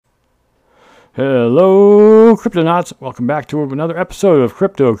Hello, Cryptonauts. Welcome back to another episode of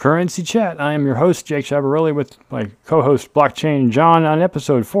Cryptocurrency Chat. I am your host, Jake Chavarelli, with my co-host, Blockchain John, on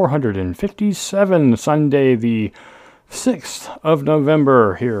episode 457, Sunday, the 6th of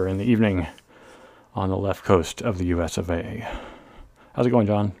November, here in the evening on the left coast of the US of A. How's it going,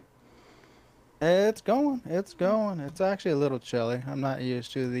 John? It's going. It's going. It's actually a little chilly. I'm not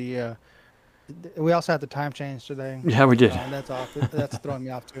used to we also had the time change today, Yeah, we did. and that's throwing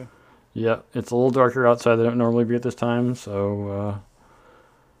me off too. Yeah, it's a little darker outside than it normally be at this time, so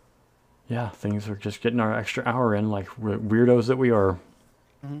yeah, things are just getting our extra hour in like weirdos that we are.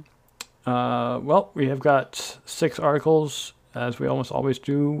 Hmm. Well, we have got 6 articles, as we almost always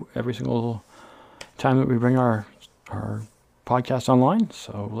do every single time that we bring our podcast online.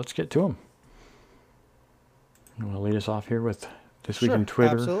 So let's get to them. You want to lead us off here with this week Sure, in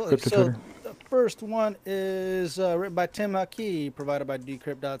Twitter, absolutely. crypto So Twitter? the first one is written by Tim McKee, provided by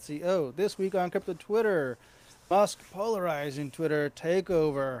Decrypt.co. This week on Crypto Twitter, Musk polarizing Twitter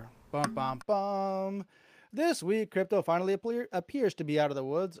takeover. Bum bum bum. This week, crypto finally appears to be out of the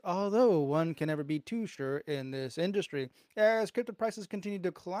woods, although one can never be too sure in this industry. As crypto prices continue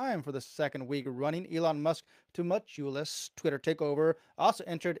to climb for the second week running, Elon Musk tumultuous Twitter takeover also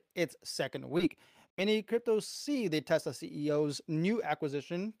entered its second week. Many cryptos see the Tesla CEO's new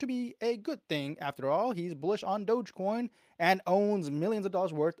acquisition to be a good thing. After all, he's bullish on Dogecoin and owns millions of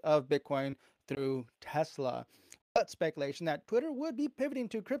dollars worth of Bitcoin through Tesla. But speculation that Twitter would be pivoting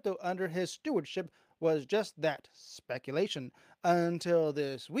to crypto under his stewardship was just that speculation until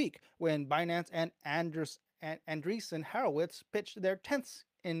this week when Binance and Andreessen Horowitz pitched their tents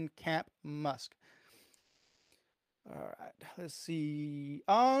in Camp Musk. All right, let's see.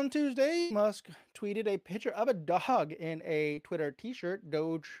 On Tuesday, Musk tweeted a picture of a dog in a Twitter t shirt.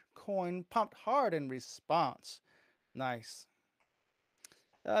 Dogecoin pumped hard in response. Nice.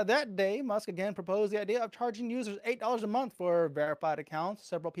 That day, Musk again proposed the idea of charging users $8 a month for verified accounts.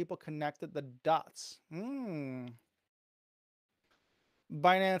 Several people connected the dots.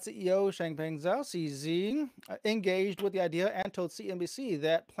 Binance CEO Changpeng Zhao CZ engaged with the idea and told CNBC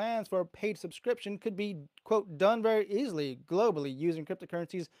that plans for a paid subscription could be, quote, done very easily globally using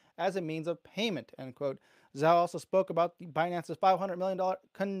cryptocurrencies as a means of payment, end quote. Zhao also spoke about Binance's $500 million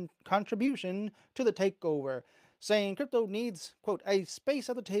contribution to the takeover, saying crypto needs, quote, a space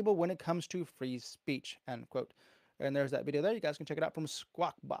at the table when it comes to free speech, end quote. And there's that video there. You guys can check it out from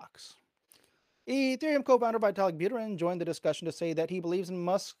Squawkbox. Ethereum co-founder Vitalik Buterin joined the discussion to say that he believes in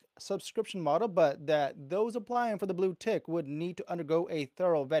Musk's subscription model, but that those applying for the blue tick would need to undergo a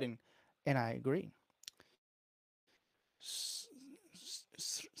thorough vetting. And I agree.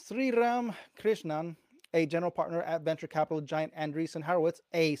 Sriram Krishnan, a general partner at venture capital giant Andreessen Horowitz,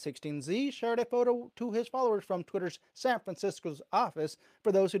 A16Z, shared a photo to his followers from Twitter's San Francisco's office.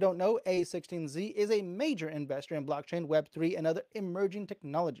 For those who don't know, A16Z is a major investor in blockchain, Web3, and other emerging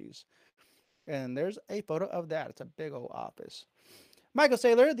technologies. And there's a photo of that. It's a big old office. Michael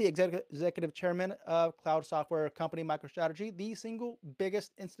Saylor, the executive chairman of cloud software company MicroStrategy, the single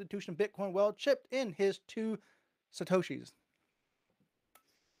biggest institution Bitcoin well, chipped in his 2 Satoshis.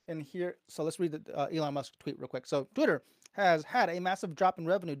 And here, so let's read the Elon Musk tweet real quick. So Twitter has had a massive drop in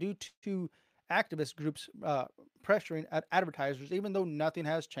revenue due to activist groups pressuring at advertisers, even though nothing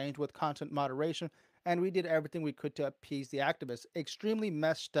has changed with content moderation. And we did everything we could to appease the activists. Extremely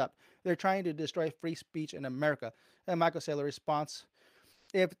messed up. They're trying to destroy free speech in America. And Michael Saylor response: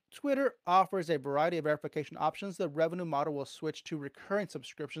 if Twitter offers a variety of verification options, the revenue model will switch to recurring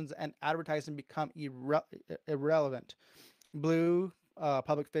subscriptions and advertising become irrelevant. Blue,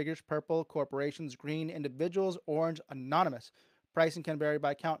 public figures; purple, corporations; green, individuals; orange, anonymous. Pricing can vary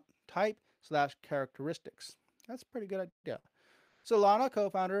by account type slash characteristics. That's a pretty good idea. Solana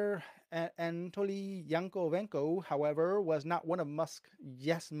co-founder Anatoly Yankovenko, however, was not one of Musk's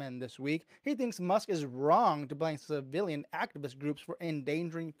yes men this week. He thinks Musk is wrong to blame civilian activist groups for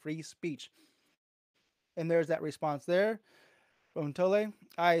endangering free speech. And there's that response there from Tole.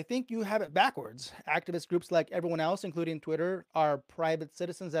 I think you have it backwards. Activist groups, like everyone else, including Twitter, are private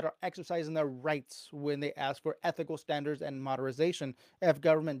citizens that are exercising their rights when they ask for ethical standards and moderation. If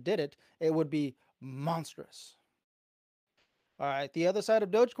government did it, it would be monstrous. All right, the other side of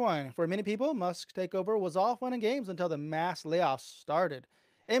Dogecoin. For many people, Musk's takeover was all fun and games until the mass layoffs started.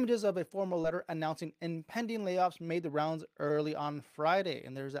 Images of a formal letter announcing impending layoffs made the rounds early on Friday,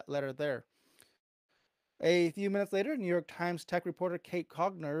 and there's that letter there. A few minutes later, New York Times tech reporter Kate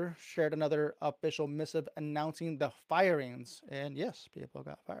Cogner shared another official missive announcing the firings. And yes, people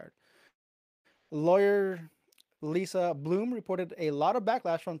got fired. Lawyer Lisa Bloom reported a lot of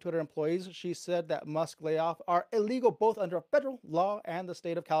backlash from Twitter employees. She said that Musk layoffs are illegal both under federal law and the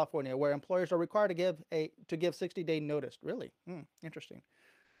state of California, where employers are required to give 60-day notice. Really? Interesting.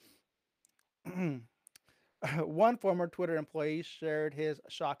 One former Twitter employee shared his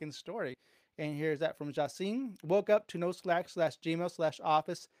shocking story. And here's that from Jacine. Woke up to no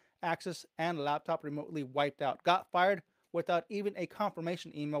Slack/Gmail/Office access and laptop remotely wiped out. Got fired without even a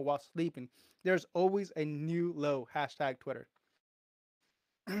confirmation email while sleeping. There's always a new low. Hashtag Twitter.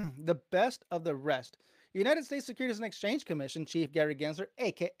 The best of the rest. United States Securities and Exchange Commission Chief Gary Gensler,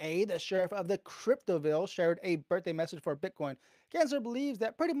 aka the sheriff of the Cryptoville, shared a birthday message for Bitcoin. Gensler believes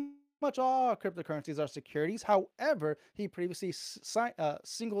that pretty much all cryptocurrencies are securities. However, he previously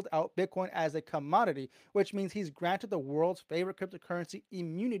singled out Bitcoin as a commodity, which means he's granted the world's favorite cryptocurrency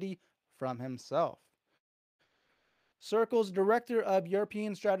immunity from himself. Circle's Director of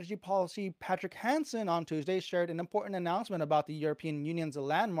European Strategy Policy, Patrick Hansen, on Tuesday shared an important announcement about the European Union's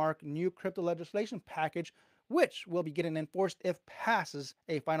landmark new crypto legislation package, which will be getting enforced if passes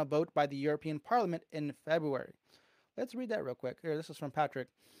a final vote by the European Parliament in February. Let's read that real quick. Here, this is from Patrick,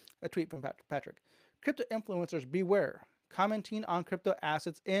 a tweet from Patrick. Crypto influencers beware. Commenting on crypto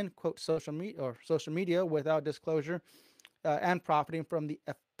assets in, quote, social media without disclosure and profiting from the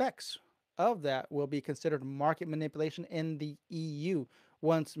effects of that will be considered market manipulation in the EU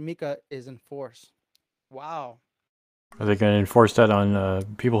once MiCA is in force. Wow. Are they going to enforce that on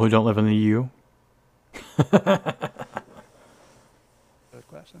people who don't live in the EU? Good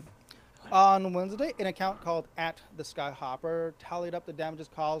question. On Wednesday, an account called @TheSkyHopper tallied up the damages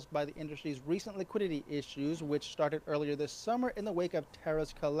caused by the industry's recent liquidity issues, which started earlier this summer in the wake of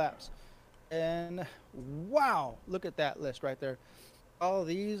Terra's collapse. And wow, look at that list right there. All of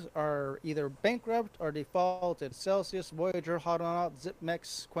these are either bankrupt or defaulted. Celsius, Voyager, Hodlonaut,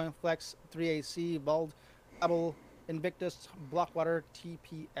 ZipMex, CoinFlex, 3AC, Bald, Apple, Invictus, Blockwater,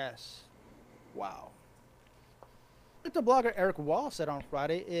 TPS. Wow. The blogger Eric Wall said on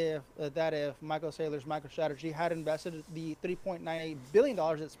Friday if Michael Saylor's MicroStrategy had invested the $3.98 billion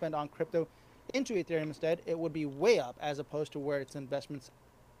it spent on crypto into Ethereum instead, it would be way up as opposed to where its investments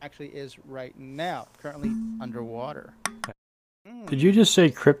actually is right now, currently underwater. Did you just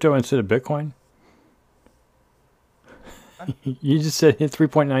say crypto instead of Bitcoin? You just said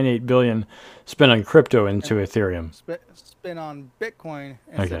 $3.98 billion spent on crypto into Ethereum. Spent on Bitcoin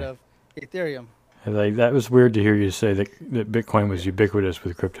instead of Ethereum. Like, that was weird to hear you say that Bitcoin was ubiquitous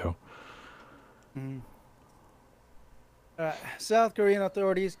with crypto. South Korean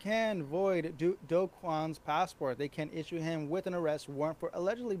authorities can void Do Kwon's passport. They can issue him with an arrest warrant for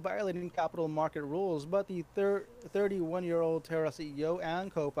allegedly violating capital market rules, but the 31-year-old Terra CEO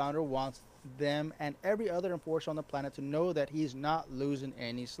and co-founder wants them and every other enforcer on the planet to know that he's not losing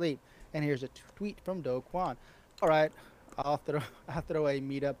any sleep. And here's a tweet from Do Kwon. All right, I'll throw a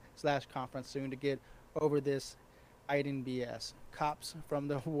meetup/conference soon to get over this hiding BS. Cops from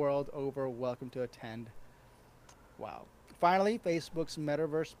the world over, welcome to attend. Wow. Finally, Facebook's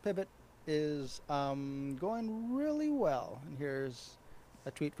metaverse pivot is going really well. And here's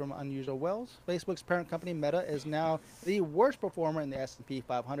a tweet from Unusual Wells. Facebook's parent company, Meta, is now the worst performer in the S&P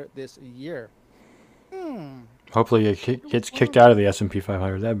 500 this year. Hopefully it gets kicked out of the S&P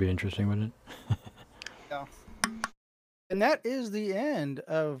 500. That'd be interesting, wouldn't it? Yeah. And that is the end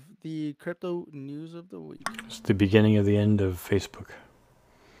of the crypto news of the week. It's the beginning of the end of Facebook.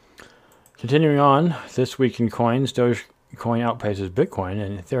 Continuing on, this week in coins, Dogecoin outpaces Bitcoin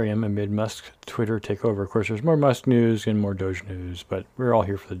and Ethereum amid Musk's Twitter takeover. Of course, there's more Musk news and more Doge news, but we're all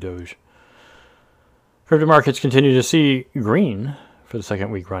here for the Doge. Crypto markets continue to see green for the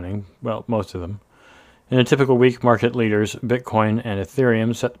second week running. Well, most of them. In a typical week, market leaders, Bitcoin and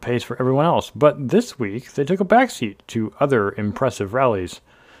Ethereum, set the pace for everyone else. But this week, they took a backseat to other impressive rallies.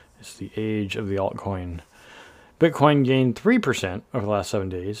 It's the age of the altcoin. Bitcoin gained 3% over the last 7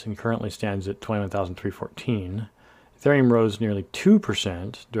 days and currently stands at 21,314. Ethereum rose nearly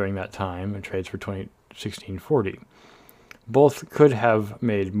 2% during that time and trades for 1640. Both could have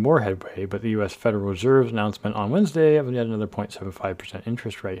made more headway, but the U.S. Federal Reserve's announcement on Wednesday of yet another 0.75%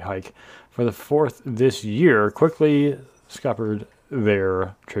 interest rate hike for the fourth this year quickly scuppered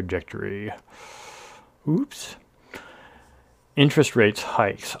their trajectory. Oops. Interest rates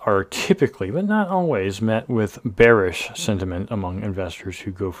hikes are typically, but not always, met with bearish sentiment among investors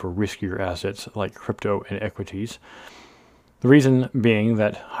who go for riskier assets like crypto and equities. The reason being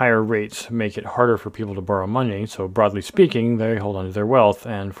that higher rates make it harder for people to borrow money, so broadly speaking, they hold on to their wealth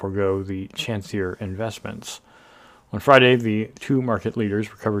and forego the chancier investments. On Friday, the two market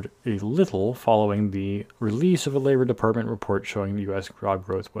leaders recovered a little following the release of a Labor Department report showing the U.S. job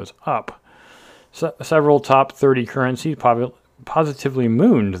growth was up. Several top 30 currencies positively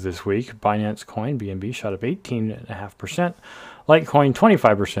mooned this week. Binance Coin, BNB, shot up 18.5%. Litecoin,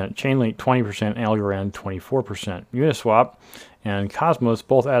 25%. Chainlink, 20%. And Algorand, 24%. Uniswap and Cosmos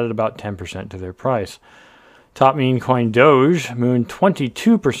both added about 10% to their price. Top meme coin Doge mooned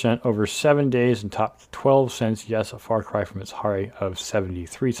 22% over 7 days and topped 12 cents. Yes, a far cry from its high of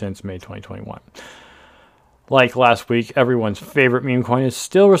 73 cents May 2021. Like last week, everyone's favorite meme coin is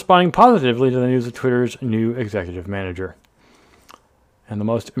still responding positively to the news of Twitter's new executive manager. And the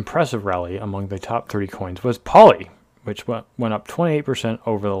most impressive rally among the top 30 coins was Poly, which went up 28%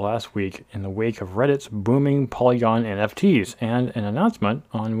 over the last week in the wake of Reddit's booming Polygon NFTs and an announcement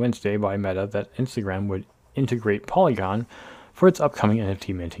on Wednesday by Meta that Instagram would integrate Polygon for its upcoming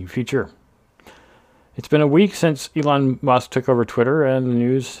NFT minting feature. It's been a week since Elon Musk took over Twitter, and the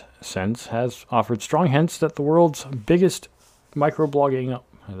news since has offered strong hints that the world's biggest microblogging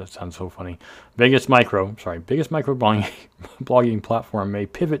blogging platform may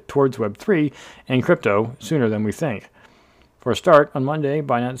pivot towards Web3 and crypto sooner than we think. For a start, on Monday,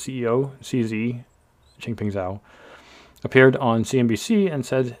 Binance CEO CZ Changpeng Zhao appeared on CNBC and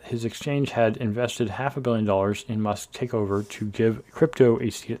said his exchange had invested $500 million in Musk's takeover to give crypto a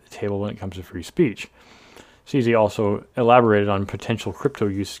seat at the table when it comes to free speech. CZ also elaborated on potential crypto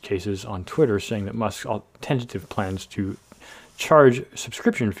use cases on Twitter, saying that Musk's tentative plans to charge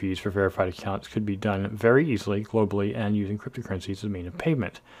subscription fees for verified accounts could be done very easily globally and using cryptocurrencies as a means of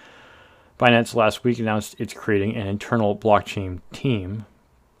payment. Binance last week announced it's creating an internal blockchain team,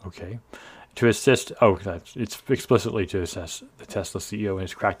 to assist. It's explicitly to assess the Tesla CEO and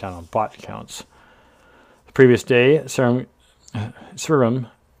his crackdown on bot accounts. The previous day, Sriram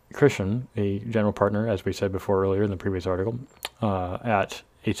Krishan, a general partner, as we said before earlier in the previous article, at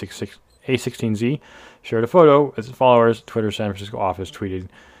A16Z, shared a photo with his followers. Twitter's San Francisco office tweeted,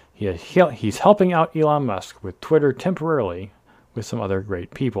 he's helping out Elon Musk with Twitter temporarily with some other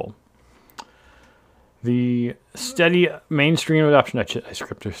great people. The steady mainstream adoption, I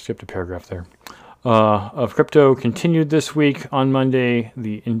skipped a paragraph there, of crypto continued this week. On Monday,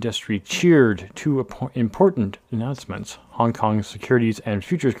 the industry cheered two important announcements. Hong Kong's Securities and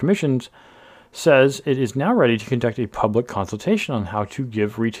Futures Commission says it is now ready to conduct a public consultation on how to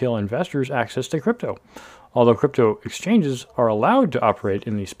give retail investors access to crypto. Although crypto exchanges are allowed to operate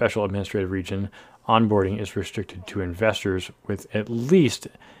in the special administrative region, onboarding is restricted to investors with at least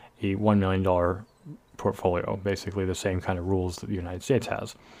a $1 million portfolio, basically the same kind of rules that the United States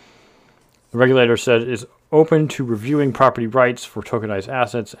has. The regulator said it is open to reviewing property rights for tokenized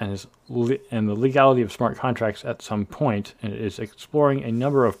assets and the legality of smart contracts at some point, and it is exploring a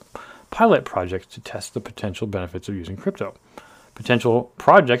number of pilot projects to test the potential benefits of using crypto. Potential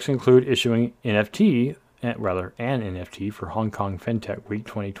projects include issuing an NFT for Hong Kong FinTech Week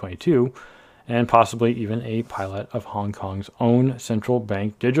 2022, and possibly even a pilot of Hong Kong's own central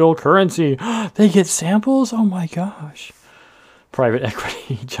bank digital currency. They get samples? Oh my gosh. Private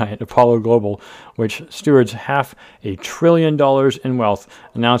equity giant Apollo Global, which stewards $500 billion in wealth,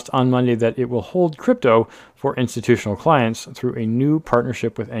 announced on Monday that it will hold crypto for institutional clients through a new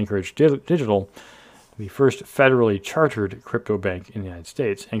partnership with Anchorage Digital, the first federally chartered crypto bank in the United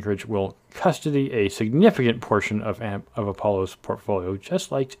States. Anchorage will custody a significant portion of Apollo's portfolio,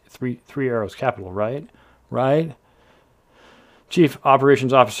 just like Three Arrows Capital, right? Chief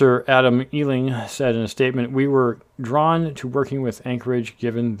Operations Officer Adam Ealing said in a statement, "We were drawn to working with Anchorage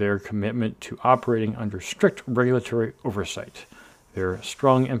given their commitment to operating under strict regulatory oversight, their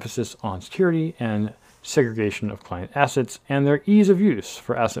strong emphasis on security and segregation of client assets, and their ease of use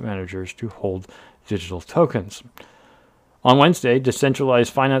for asset managers to hold digital tokens." On Wednesday,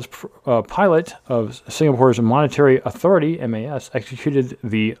 decentralized finance pilot of Singapore's Monetary Authority, MAS, executed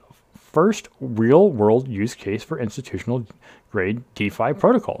the first real-world use case for institutional-grade DeFi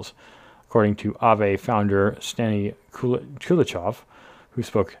protocols, according to Aave founder Stani Kulichov, who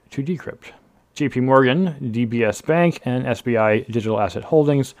spoke to Decrypt. JP Morgan, DBS Bank, and SBI Digital Asset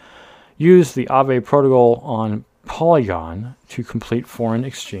Holdings used the Aave protocol on Polygon to complete foreign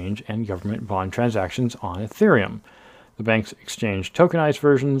exchange and government bond transactions on Ethereum. The banks exchanged tokenized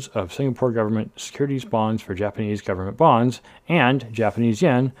versions of Singapore government securities bonds for Japanese government bonds and Japanese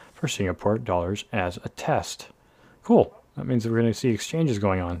yen for Singapore dollars as a test. Cool. That means that we're going to see exchanges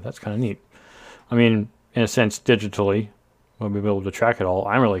going on. That's kind of neat. I mean, in a sense, digitally, we'll be able to track it all.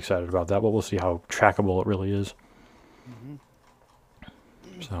 I'm really excited about that, but we'll see how trackable it really is.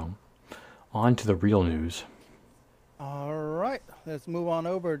 So, on to the real news. All right, let's move on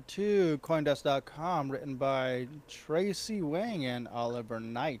over to Coindesk.com, written by Tracy Wang and Oliver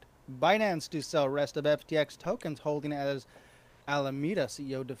Knight. Binance to sell rest of FTX tokens, holding as Alameda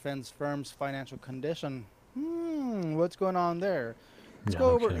CEO defends firm's financial condition. What's going on there? Let's Yeah, go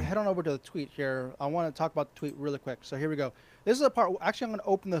no over, kidding. head on over to the tweet here. I want to talk about the tweet really quick. So here we go. This is a part. Actually, I'm going to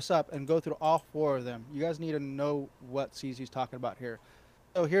open this up and go through all four of them. You guys need to know what CZ's talking about here.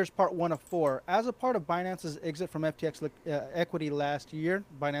 So here's part one of four. As a part of Binance's exit from FTX equity last year,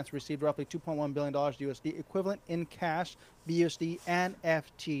 Binance received roughly $2.1 billion USD equivalent in cash, BUSD, and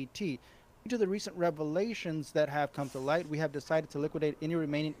FTT. Due to the recent revelations that have come to light, we have decided to liquidate any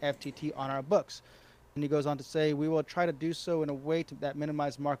remaining FTT on our books. And he goes on to say, we will try to do so in a way that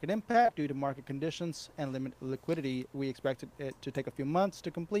minimize market impact due to market conditions and limit liquidity. We expect it to take a few months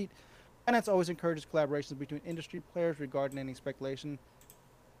to complete. Binance always encourages collaborations between industry players regarding any speculation.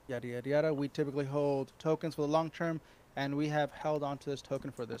 Yada, yada, yada. We typically hold tokens for the long term, and we have held on to this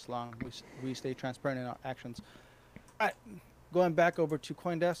token for this long. We stay transparent in our actions. All right, going back over to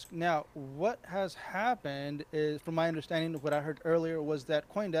CoinDesk. Now, what has happened is, from my understanding, what I heard earlier was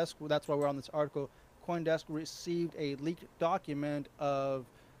that CoinDesk, that's why we're on this article, CoinDesk received a leaked document of,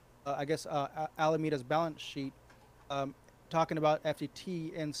 Alameda's balance sheet talking about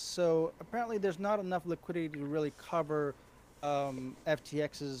FTT. And so apparently there's not enough liquidity to really cover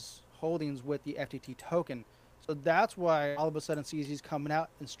FTX's holdings with the FTT token. So that's why all of a sudden CZ's coming out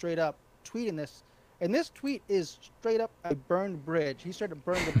and straight up tweeting this. And this tweet is straight up a burned bridge. He started to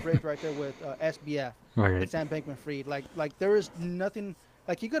burn the bridge right there with SBF Right. and Sam Bankman-Fried. Like there is nothing.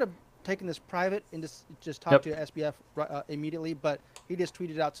 Like he could have taken this private and just talked to SBF immediately, but he just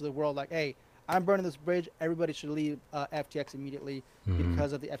tweeted out to the world like, "Hey, I'm burning this bridge. Everybody should leave FTX immediately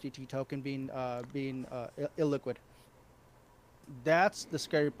because of the FTT token being illiquid." That's the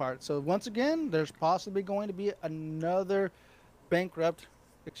scary part. So once again, there's possibly going to be another bankrupt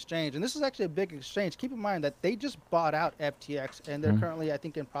exchange, and this is actually a big exchange. Keep in mind that they just bought out FTX, and they're currently, I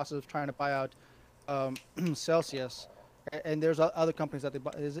think, in process of trying to buy out Celsius. And there's other companies that they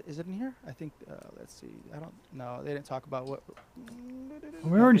bought. Is it in here? I think. Let's see. I don't know. They didn't talk about what.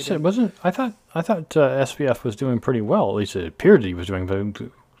 We already said, wasn't? I thought SPF was doing pretty well. At least it appeared that he was doing.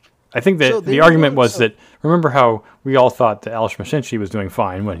 But I think that So the they argument were- was so- that, remember how we all thought that Alex Mashinsky was doing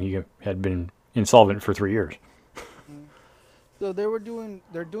fine when he had been insolvent for 3 years. So they're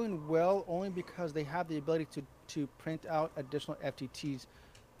doing well only because they have the ability to print out additional FTTs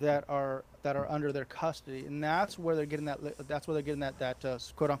that are under their custody, and that's where they're getting that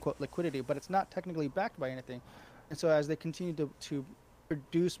quote unquote liquidity. But it's not technically backed by anything, and so as they continue to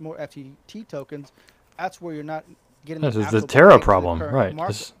produce more FTT tokens, that's where you're not getting This is actual the Terra bang to the problem, current right?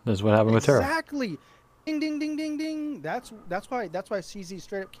 market. This is what happened with Terra. Exactly. Ding ding ding ding ding. That's why CZ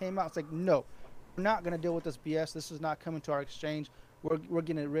straight up came out. It's like, no, we're not gonna deal with this BS. This is not coming to our exchange. We're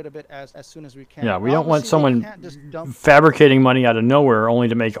getting rid of it as soon as we can. Yeah, we don't want Obviously, they someone can't just dump. fabricating money out of nowhere only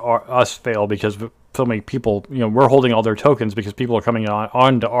to make us fail because so many people, we're holding all their tokens because people are coming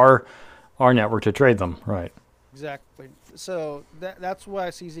onto our network to trade them, right? Exactly. So that's why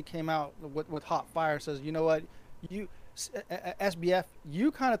CZ came out with hot fire. Says, you know what, SBF,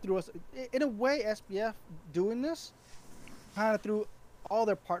 you kind of threw us in a way. SBF doing this kind of threw all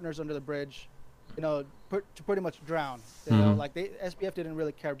their partners under the bridge, to pretty much drown. Like SBF didn't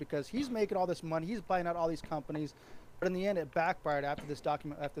really care because he's making all this money. He's buying out all these companies, but in the end, it backfired after this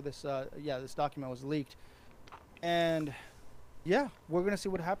document. This document was leaked, and yeah, we're gonna see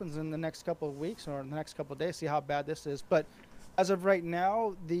what happens in the next couple of weeks or in the next couple of days. See how bad this is. But as of right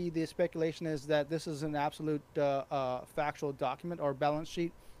now, the speculation is that this is an absolute factual document or balance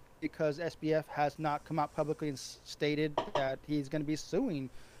sheet, because SBF has not come out publicly and stated that he's going to be suing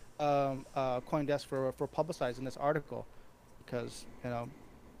CoinDesk for publicizing this article, because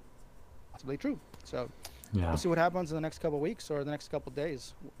possibly true. So we'll see what happens in the next couple of weeks or the next couple of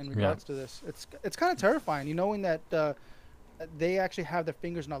days in regards to this. It's kind of terrifying, knowing that they actually have their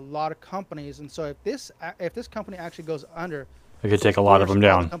fingers in a lot of companies, and so if this company actually goes under, it could take a lot of them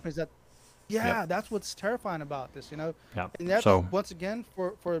down. Companies that, that's what's terrifying about this, And that's, once again,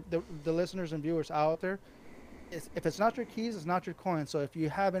 for the listeners and viewers out there, if it's not your keys, it's not your coin. So if you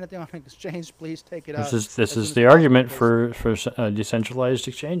have anything on an exchange, please take it out. This is the argument for decentralized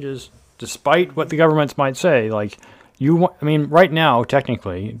exchanges, despite what the governments might say. Like right now,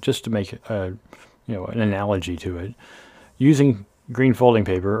 technically, just to make an analogy to it, using green folding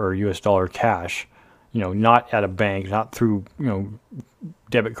paper or U.S. dollar cash, not at a bank, not through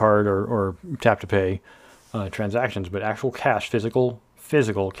debit card or tap to pay transactions, but actual cash,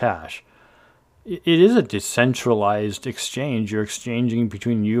 physical cash. It is a decentralized exchange. You're exchanging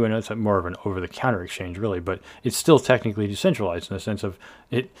between you, and it's more of an over-the-counter exchange, really, but it's still technically decentralized in the sense of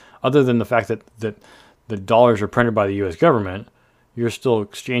it. Other than the fact that the dollars are printed by the U.S. government, you're still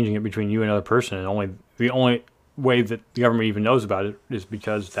exchanging it between you and another person, and way that the government even knows about it is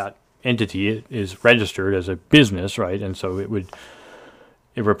because that entity is registered as a business, right? And so it would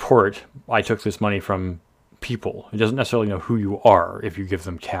report, I took this money from people. It doesn't necessarily know who you are if you give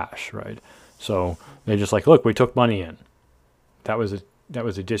them cash, right? So they're just like, look, we took money in. That was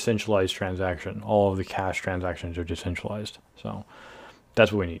a decentralized transaction. All of the cash transactions are decentralized. So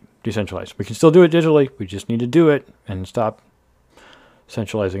that's what we need, decentralized. We can still do it digitally. We just need to do it and stop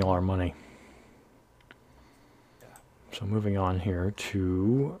centralizing all our money. So moving on here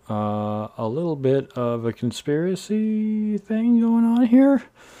to a little bit of a conspiracy thing going on here.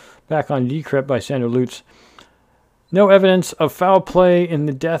 Back on Decrypt by Sandra Lutz. No evidence of foul play in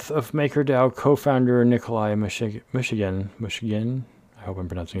the death of MakerDAO co-founder Nikolai Michigan. I hope I'm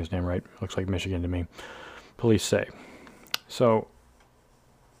pronouncing his name right. Looks like Michigan to me. Police say. So,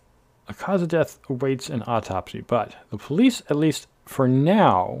 a cause of death awaits an autopsy, but the police, at least for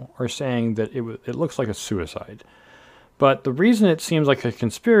now, are saying that it looks like a suicide. But the reason it seems like a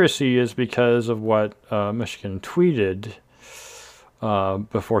conspiracy is because of what Michigan tweeted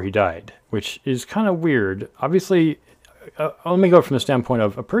before he died, which is kind of weird. Obviously, let me go from the standpoint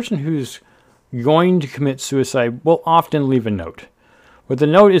of a person who's going to commit suicide will often leave a note. But the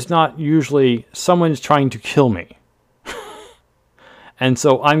note is not usually someone's trying to kill me. And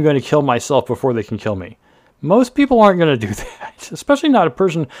so I'm going to kill myself before they can kill me. Most people aren't going to do that, especially not a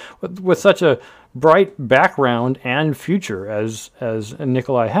person with such a bright background and future as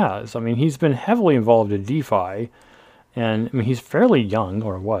Nikolai has. I mean, he's been heavily involved in DeFi, and I mean, he's fairly young,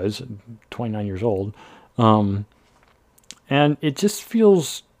 or was, 29 years old. And it just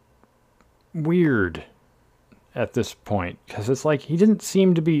feels weird at this point, because it's like he didn't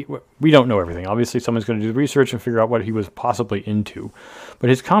seem to be, we don't know everything. Obviously, someone's going to do the research and figure out what he was possibly into. But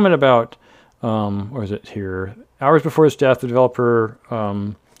his comment about, where is it here? Hours before his death, the developer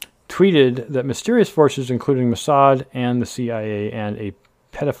tweeted that mysterious forces, including Mossad and the CIA and a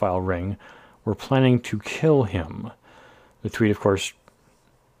pedophile ring, were planning to kill him. The tweet, of course,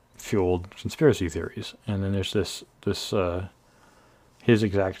 fueled conspiracy theories. And then there's this his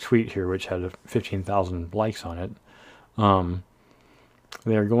exact tweet here, which had 15,000 likes on it.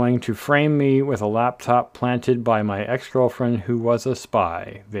 They're going to frame me with a laptop planted by my ex-girlfriend who was a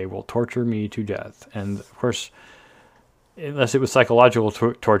spy. They will torture me to death. And, of course, unless it was psychological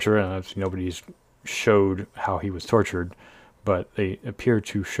torture, and nobody's showed how he was tortured, but they appear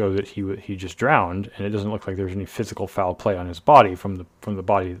to show that he just drowned, and it doesn't look like there's any physical foul play on his body from the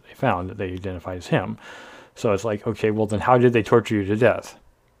body that they found that they identified as him. So it's like, okay, well then how did they torture you to death?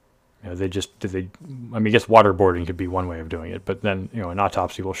 I guess waterboarding could be one way of doing it, but then, an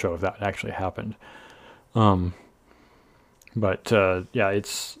autopsy will show if that actually happened. Yeah,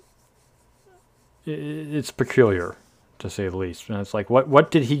 it's peculiar, to say the least. And it's like,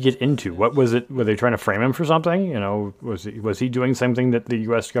 what did he get into? What was it? Were they trying to frame him for something? Was he doing something that the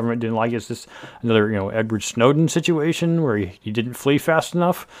U.S. government didn't like? Is this another, Edward Snowden situation where he didn't flee fast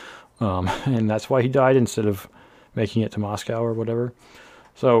enough? And that's why he died instead of making it to Moscow or whatever.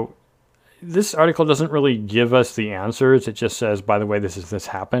 So this article doesn't really give us the answers. It just says, by the way, this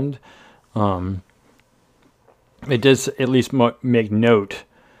happened. It does at least make note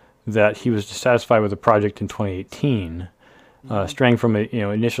that he was dissatisfied with the project in 2018, straying from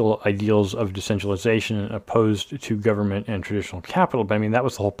initial ideals of decentralization opposed to government and traditional capital. But I mean, that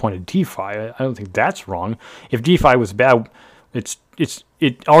was the whole point of DeFi. I don't think that's wrong. If DeFi was bad,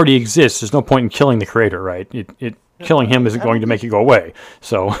 it already exists. There's no point in killing the creator, right? Killing him isn't going to make it go away.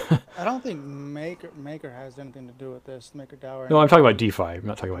 So I don't think Maker has anything to do with this. MakerDAO. No, I'm talking about DeFi. I'm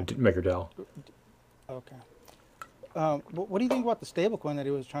not talking about MakerDAO. Okay. What do you think about the stablecoin that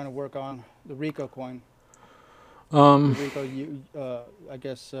he was trying to work on, the Rico coin? Rico, I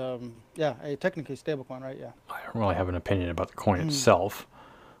guess, technically stablecoin, right? Yeah. I don't really have an opinion about the coin itself.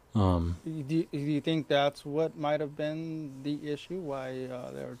 Do you think that's what might have been the issue? Why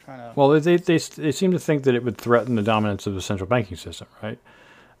they were trying to? Well, they seem to think that it would threaten the dominance of the central banking system, right?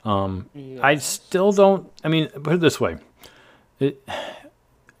 Yes. I still don't. I mean, put it this way: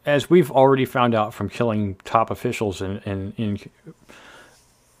 as we've already found out from killing top officials in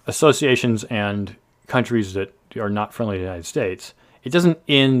associations and countries that are not friendly to the United States, it doesn't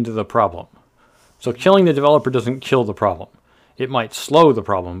end the problem. So killing the developer doesn't kill the problem. It might slow the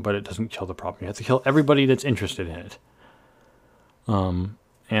problem, but it doesn't kill the problem. You have to kill everybody that's interested in it. And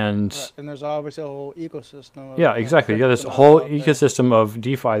there's obviously a whole ecosystem. Yeah, exactly. Yeah, this whole ecosystem of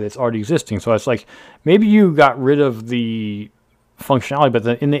DeFi that's already existing. So it's like maybe you got rid of the functionality, but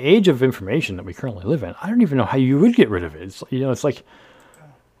in the age of information that we currently live in, I don't even know how you would get rid of it. It's like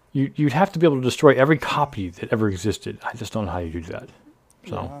you'd have to be able to destroy every copy that ever existed. I just don't know how you do that.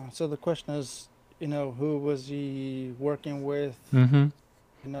 So the question is, who was he working with? Mm-hmm. You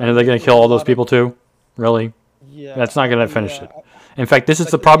And are they know, going to with kill a all those lot of people too? Really? yeah, That's not going to finish yeah. it. In fact, this is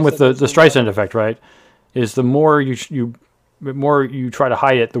the Like you problem with said, the there's a lot Streisand of effect, right? Is the more you try to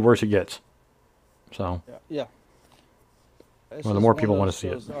hide it, the worse it gets. So, yeah. This well, the is more one people of want to see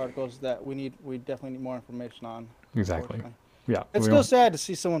it. those articles that we definitely need more information on. Exactly. Unfortunately, Yeah. it's we still don't, sad to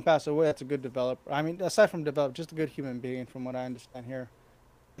see someone pass away. That's a good developer. I mean, aside from develop, just a good human being, from what I understand here.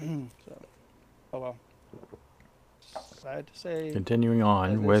 So, oh well. Sad to say continuing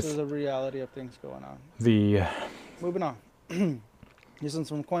on that this is with a reality of things going on. the Moving on. This one's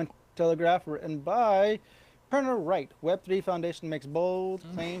from Cointelegraph, written by Turner Wright. Web3 Foundation makes bold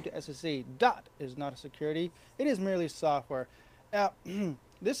claim to SEC. DOT is not a security. It is merely software. Now,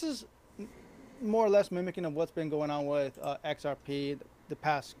 this is more or less mimicking of what's been going on with XRP the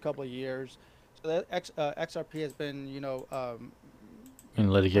past couple of years. So that XRP has been, in pretty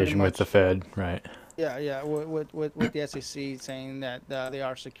litigation with the much, Fed, right? yeah, with the SEC saying that they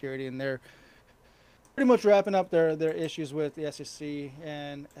are security, and they're pretty much wrapping up their issues with the SEC.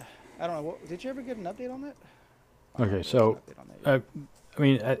 And I don't know, did you ever get an update on that? I don't Okay, think there was an so update on that yet. I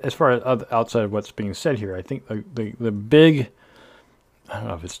mean, as far as outside of what's being said here, I think the big, I don't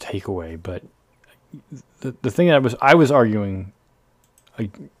know if it's takeaway, but the thing that I was arguing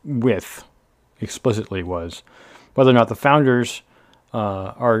with explicitly was whether or not the founders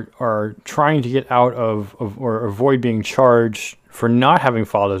are trying to get out of or avoid being charged for not having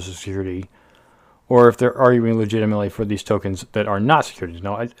followed as a security, or if they're arguing legitimately for these tokens that are not securities.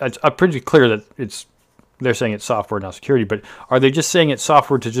 Now, it's pretty clear that they're saying it's software, not security, but are they just saying it's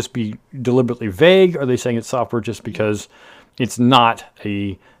software to just be deliberately vague? Or are they saying it's software just because it's not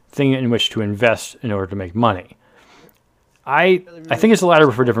a thing in which to invest in order to make money? I think it's the latter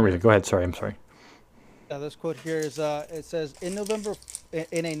for a different reason. Go ahead. Sorry, I'm sorry. This quote here is it says in a November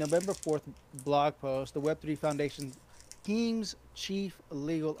 4th blog post, the Web3 Foundation team's chief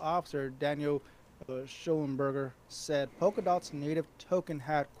legal officer Daniel Schoenberger said Polkadot's native token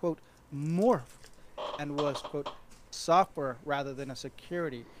had quote morphed and was quote software rather than a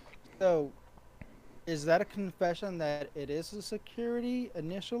security. So is that a confession that it is a security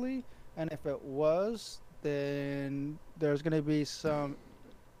initially? And if it was, then there's going to be some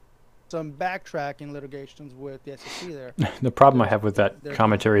backtracking litigations with the SEC there. The problem I have with that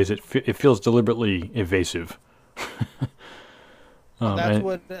commentary is it feels deliberately evasive.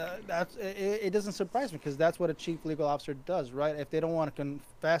 It doesn't surprise me, because that's what a chief legal officer does, right? If they don't want to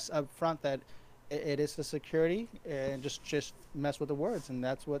confess up front that it is the security, and just mess with the words, and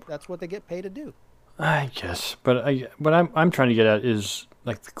that's what they get paid to do. I guess, but what I'm trying to get at is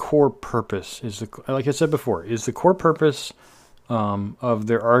like the core purpose like I said before, is the core purpose of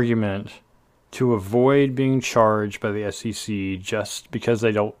their argument to avoid being charged by the SEC just because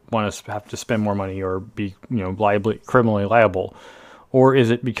they don't want to have to spend more money or be criminally liable, or is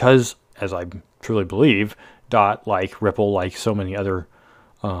it because, as I truly believe, DOT, like Ripple, like so many other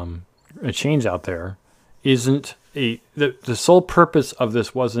chains out there, isn't the sole purpose of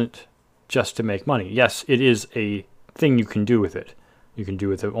this wasn't just to make money. Yes, it is a thing you can do with it. You can do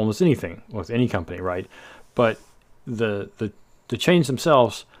with it almost anything with any company, right? But the chains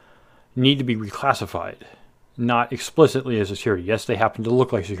themselves need to be reclassified, not explicitly as a security. Yes, they happen to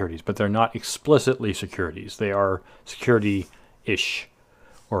look like securities, but they're not explicitly securities. They are security-ish,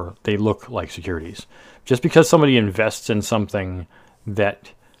 or they look like securities. Just because somebody invests in something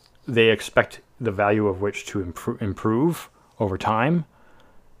that they expect the value of which to improve over time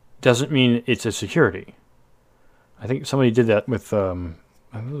doesn't mean it's a security. I think somebody did that with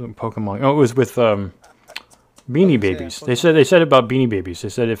Pokemon. Oh, it was with Beanie Babies. They said about Beanie Babies. They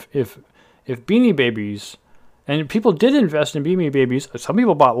said if Beanie Babies, and people did invest in Beanie Babies. Some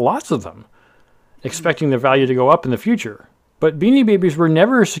people bought lots of them, expecting their value to go up in the future. But Beanie Babies were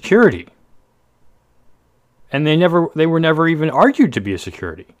never a security, and they were never even argued to be a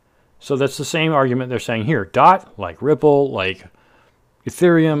security. So that's the same argument they're saying here. DOT, like Ripple, like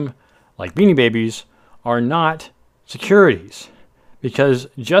Ethereum, like Beanie Babies, are not securities. Because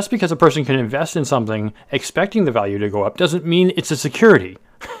just because a person can invest in something expecting the value to go up doesn't mean it's a security.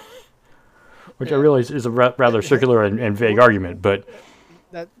 Which I realize is a rather circular and vague argument, but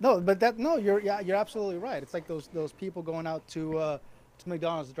you're absolutely right. It's like those people going out to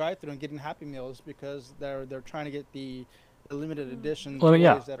McDonald's drive-thru and getting Happy Meals because they're trying to get the the limited edition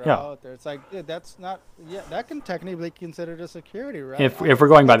Yeah, toys that are yeah. out there. It's like, yeah, that's not, yeah, that can technically be considered a security, right? If we're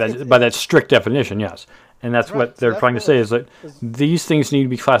going by It's that strict definition, yes. And that's right. what So they're that's trying to say is that is these things need to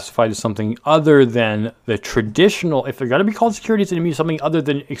be classified as something other than the traditional. If they're going to be called securities, they need to be something other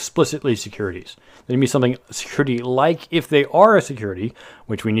than explicitly securities. They need to be something security like if they are a security,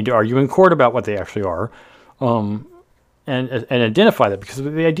 which we need to argue in court about what they actually are, and identify that, because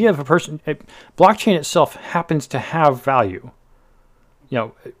the idea of blockchain itself happens to have value,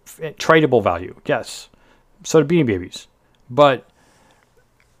 tradable value, yes. So do Beanie Babies, but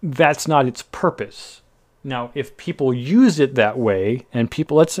that's not its purpose. Now, if people use it that way, and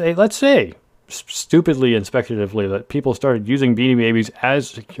people, let's say, stupidly and speculatively, that people started using Beanie Babies as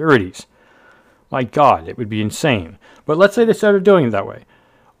securities, my God, it would be insane. But let's say they started doing it that way.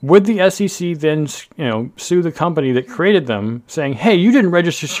 Would the SEC then, sue the company that created them, saying, "Hey, you didn't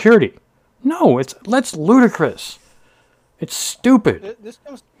register security"? No, that's ludicrous. It's stupid. This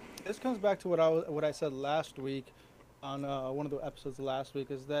comes back to what I said last week on one of the episodes last week,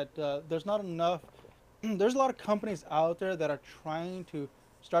 is that there's not enough. There's a lot of companies out there that are trying to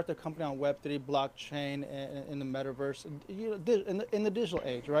start their company on Web3, blockchain, in the metaverse, in the digital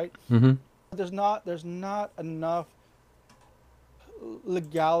age, right? Mm-hmm. There's not enough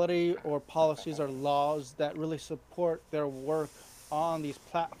legality or policies or laws that really support their work on these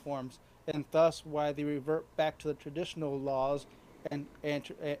platforms, and thus why they revert back to the traditional laws and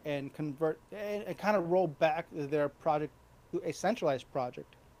convert and kind of roll back their project to a centralized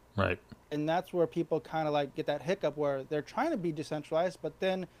project. Right. And that's where people kind of like get that hiccup, where they're trying to be decentralized, but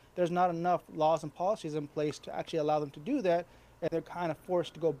then there's not enough laws and policies in place to actually allow them to do that, and they're kind of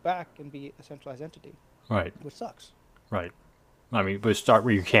forced to go back and be a centralized entity. Right. Which sucks. Right. I mean, but start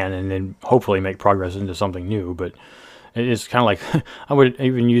where you can, and then hopefully make progress into something new. But it's kind of like, I would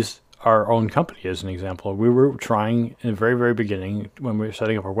even use our own company as an example. We were trying in the very, very beginning, when we were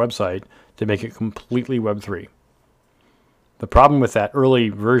setting up our website, to make it completely Web3. The problem with that early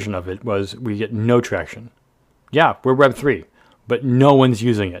version of it was we get no traction. Yeah, we're Web3, but no one's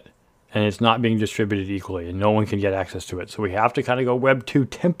using it, and it's not being distributed equally, and no one can get access to it. So we have to kind of go Web 2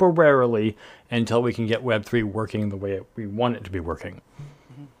 temporarily until we can get Web 3 working the way we want it to be working.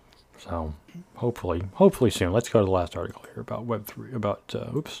 Mm-hmm. So hopefully soon. Let's go to the last article here about Web 3. About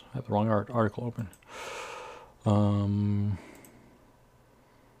oops, I have the wrong article open.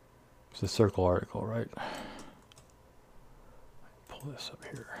 It's the Circle article, right? Pull this up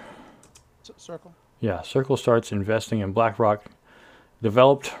here. Circle. Yeah, Circle starts investing in BlackRock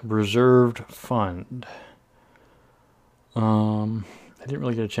developed reserved fund. I didn't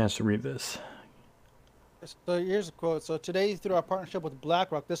really get a chance to read this. So here's a quote. So today, through our partnership with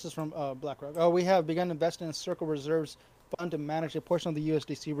BlackRock, this is from BlackRock. We have begun investing in Circle Reserves Fund to manage a portion of the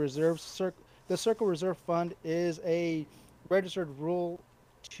USDC reserves. The Circle Reserve Fund is a registered Rule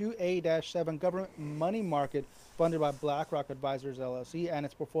 2A-7 government money market funded by BlackRock Advisors LLC, and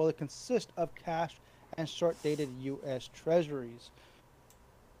its portfolio consists of cash and short-dated U.S. Treasuries.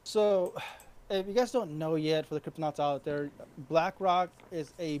 So, if you guys don't know yet, for the cryptonauts out there, BlackRock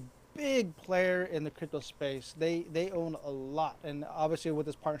is a big player in the crypto space. They own a lot, and obviously with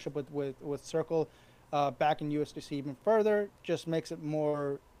this partnership with Circle, back in USDC even further, just makes it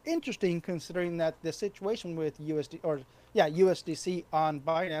more interesting, considering that the situation with USDC on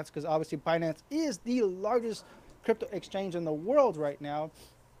Binance, because obviously Binance is the largest crypto exchange in the world right now.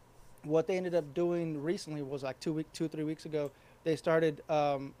 What they ended up doing recently was like 2-3 weeks ago, they started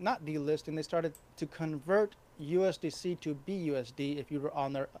not delisting, they started to convert USDC to BUSD if you were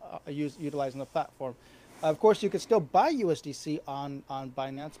on their utilizing the platform. Of course, you could still buy USDC on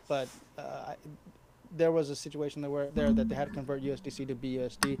Binance, but there was a situation that they had to convert USDC to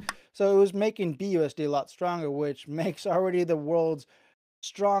BUSD. So it was making BUSD a lot stronger, which makes already the world's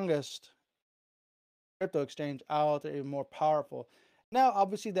strongest crypto exchange out there even more powerful. Now,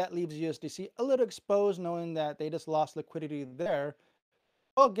 obviously, that leaves USDC a little exposed, knowing that they just lost liquidity there.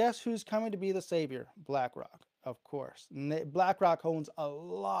 Well, guess who's coming to be the savior? BlackRock, of course. BlackRock owns a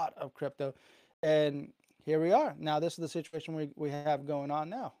lot of crypto, and here we are. Now, this is the situation we have going on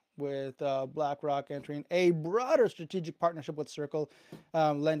now, with BlackRock entering a broader strategic partnership with Circle,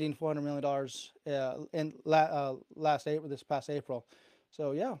 lending $400 million in this past April.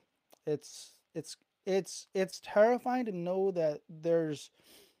 So yeah, it's terrifying to know that there's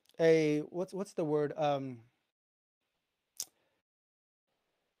a what's the word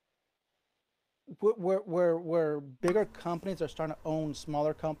where bigger companies are starting to own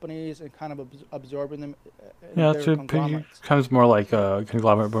smaller companies and kind of absorbing them. Yeah, it becomes more like a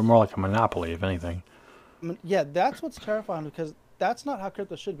conglomerate, but more like a monopoly, if anything. Yeah, that's what's terrifying, because that's not how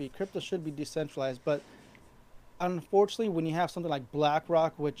crypto should be. Crypto should be decentralized, but unfortunately, when you have something like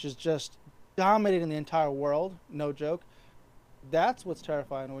BlackRock, which is just dominating the entire world, no joke, that's what's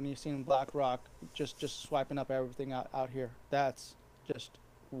terrifying when you've seen BlackRock just swiping up everything out here. That's just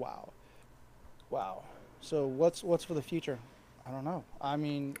wow, wow. So what's for the future? I don't know. I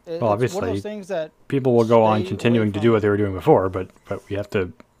mean, Well, it's one of those obviously, things that people will go on stay away continuing to do what from. they were doing before, but we have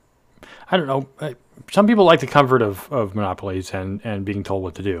to. I don't know. Some people like the comfort of monopolies and being told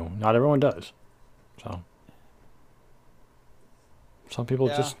what to do. Not everyone does. So some people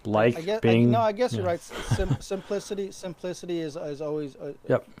Yeah, just I like guess no, being. I guess you're Yeah. right. Simplicity is always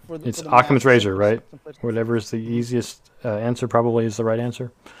Yep. for It's the Occam's masses. razor, right? Simplicity. Whatever is the Mhm. easiest answer probably is the right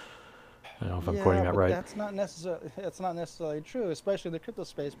answer. I don't know if I'm quoting Yeah, that but right. that's not necessarily true, especially in the crypto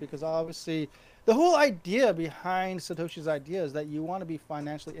space, because obviously the whole idea behind Satoshi's idea is that you want to be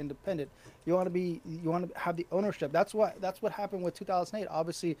financially independent. You want to have the ownership. That's what happened with 2008.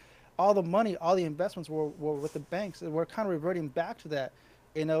 Obviously, all the money, all the investments were with the banks. And we're kind of reverting back to that.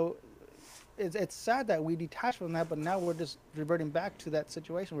 You know, it's sad that we detach from that, but now we're just reverting back to that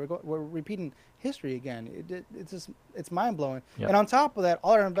situation. We're repeating history again. It's mind blowing. Yep. And on top of that,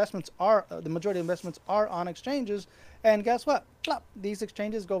 all our investments are the majority of investments are on exchanges. And guess what? Plop, these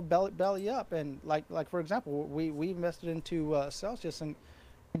exchanges go belly up. And like for example, we invested into Celsius and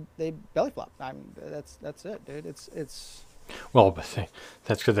they belly flop. I mean, that's it, dude. It's Well, but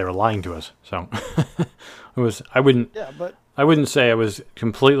that's because they were lying to us. So it was. I wouldn't. yeah, but I wouldn't say I was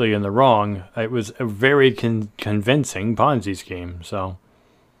completely in the wrong. It was a very convincing Ponzi scheme. So,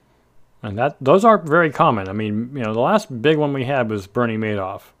 and that those aren't very common. I mean, the last big one we had was Bernie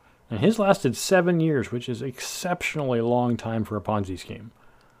Madoff, and his lasted 7 years, which is exceptionally long time for a Ponzi scheme.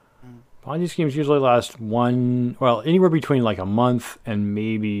 mm, Ponzi schemes usually last anywhere between like a month and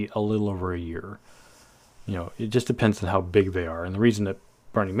maybe a little over a year. It just depends on how big they are. And the reason that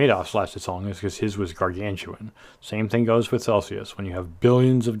Bernie Madoff's lasted so long is because his was gargantuan. Same thing goes with Celsius. When you have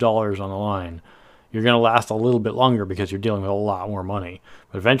billions of dollars on the line, you're going to last a little bit longer because you're dealing with a lot more money.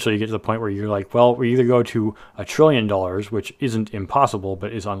 But eventually you get to the point where you're like, well, we either go to $1 trillion, which isn't impossible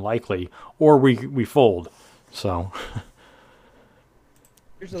but is unlikely, or we fold. So,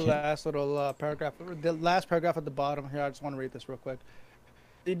 here's the last little paragraph. The last paragraph at the bottom here. I just want to read this real quick.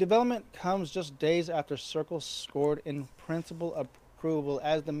 The development comes just days after Circle scored in principal approval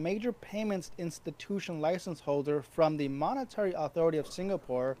as the major payments institution license holder from the Monetary Authority of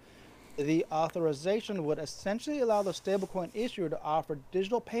Singapore. The authorization would essentially allow the stablecoin issuer to offer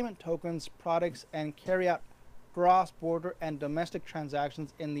digital payment tokens, products, and carry out cross-border and domestic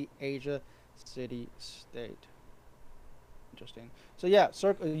transactions in the Asia city state. Interesting. So yeah,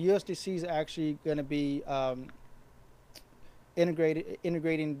 Circle USDC is actually going to be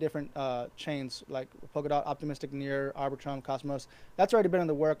integrating different chains like Polkadot, Optimistic, Near, Arbitrum, Cosmos. That's already been in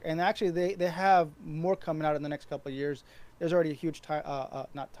the work, and actually they have more coming out in the next couple of years. There's already a huge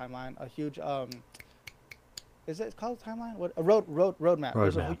not timeline, a huge is it called a timeline? What a roadmap.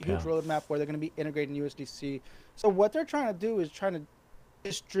 There's a roadmap, huge yeah. roadmap where they're going to be integrating USDC. So what they're trying to do is trying to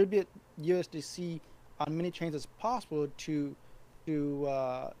distribute USDC on many chains as possible to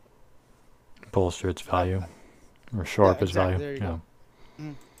bolster its I, value I- or shore yeah, up its exactly. value. There you Yeah. go.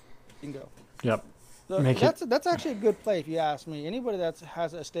 Mm, bingo. Yep. So Make it. that's actually a good play if you ask me. Anybody that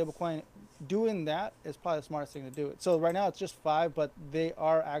has a stable coin doing that is probably the smartest thing to do it. So right now it's just five, but they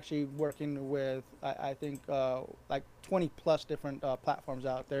are actually working with I think like 20 plus different platforms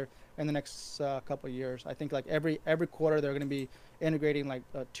out there in the next couple of years. I think like every quarter they're going to be integrating like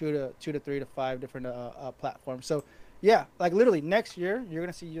two to three to five different platforms. So yeah, like literally next year you're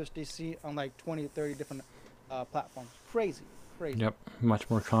going to see USDC on like 20 to 30 different platforms. Crazy, crazy. Yep. Much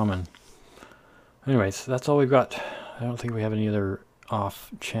more common. Anyways, that's all we've got. I don't think we have any other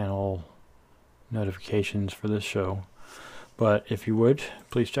off-channel notifications for this show. But if you would,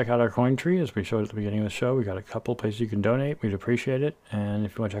 please check out our coin tree as we showed at the beginning of the show. We got a couple places you can donate. We'd appreciate it. And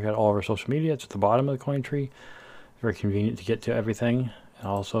if you want to check out all of our social media, it's at the bottom of the coin tree. Very convenient to get to everything. And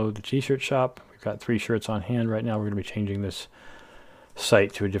also the t-shirt shop. We've got 3 shirts on hand right now. We're going to be changing this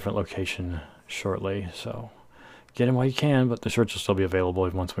site to a different location shortly. So get them while you can, but the shirts will still be available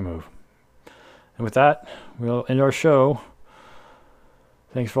once we move. And with that, we'll end our show.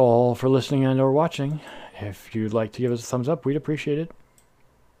 Thanks all for listening and or watching. If you'd like to give us a thumbs up, we'd appreciate it.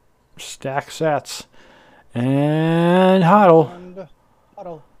 Stack sats. And hodl. And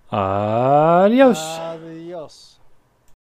huddle. Adios.